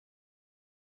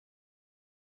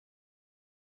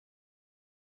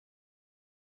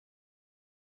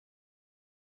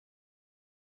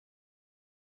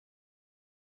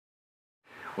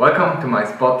Welcome to my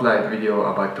spotlight video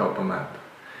about Topomap.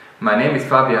 My name is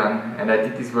Fabian and I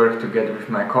did this work together with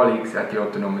my colleagues at the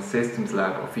Autonomous Systems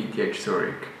Lab of ETH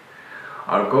Zurich.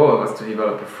 Our goal was to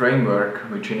develop a framework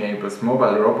which enables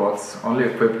mobile robots only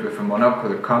equipped with a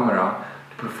monocular camera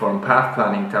to perform path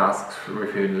planning tasks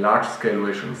within large-scale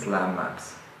visual SLAM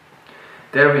maps.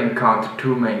 There we encountered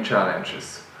two main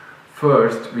challenges.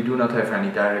 First, we do not have any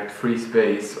direct free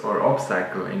space or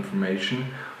obstacle information,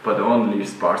 but only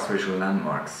sparse visual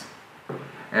landmarks.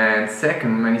 And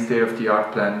second, many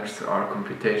state-of-the-art planners are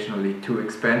computationally too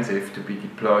expensive to be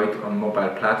deployed on mobile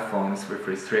platforms with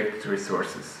restricted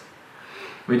resources.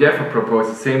 We therefore propose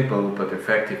a simple but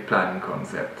effective planning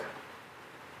concept.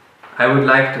 I would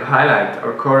like to highlight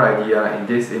our core idea in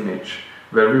this image,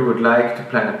 where we would like to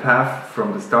plan a path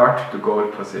from the start to goal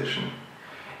position.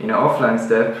 In an offline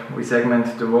step, we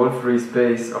segment the whole free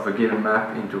space of a given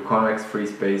map into convex free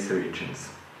space regions.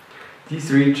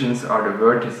 These regions are the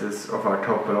vertices of our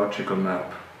topological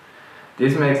map.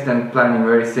 This makes then planning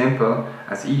very simple,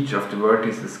 as each of the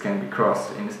vertices can be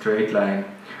crossed in a straight line,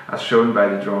 as shown by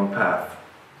the drawn path.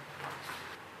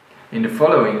 In the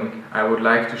following, I would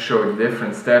like to show the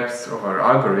different steps of our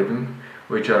algorithm,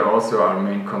 which are also our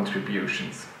main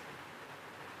contributions.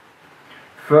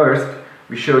 First,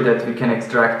 we show that we can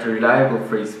extract reliable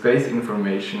free space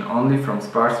information only from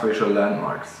sparse visual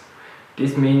landmarks.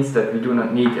 This means that we do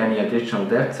not need any additional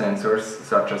depth sensors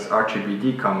such as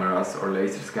RGBD cameras or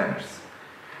laser scanners.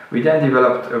 We then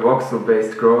developed a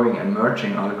voxel-based growing and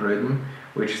merging algorithm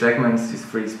which segments this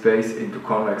free space into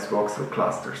convex voxel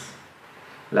clusters.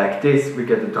 Like this, we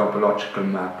get a topological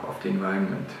map of the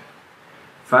environment.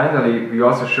 Finally, we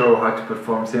also show how to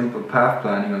perform simple path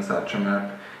planning on such a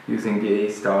map using the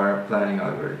A* planning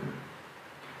algorithm.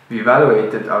 We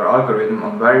evaluated our algorithm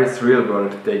on various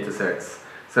real-world datasets,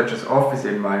 such as office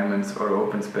environments or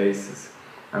open spaces,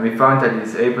 and we found that it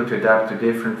is able to adapt to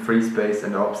different free space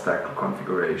and obstacle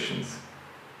configurations.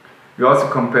 We also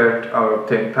compared our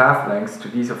obtained path lengths to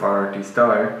these of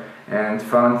RRT* and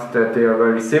found that they are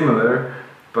very similar,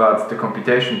 but the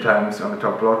computation times on a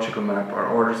topological map are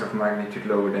orders of magnitude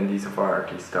lower than these of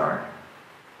RRT*.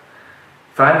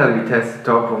 Finally, we tested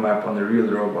Topomap on a real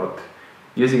robot.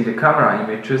 Using the camera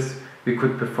images, we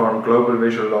could perform global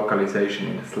visual localization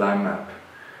in the SLAM map.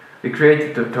 We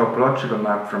created the topological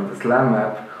map from the SLAM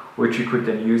map, which we could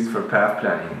then use for path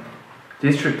planning.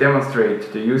 This should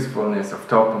demonstrate the usefulness of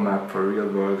Topomap for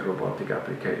real-world robotic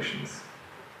applications.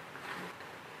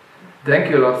 Thank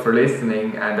you a lot for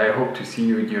listening, and I hope to see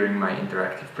you during my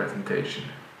interactive presentation.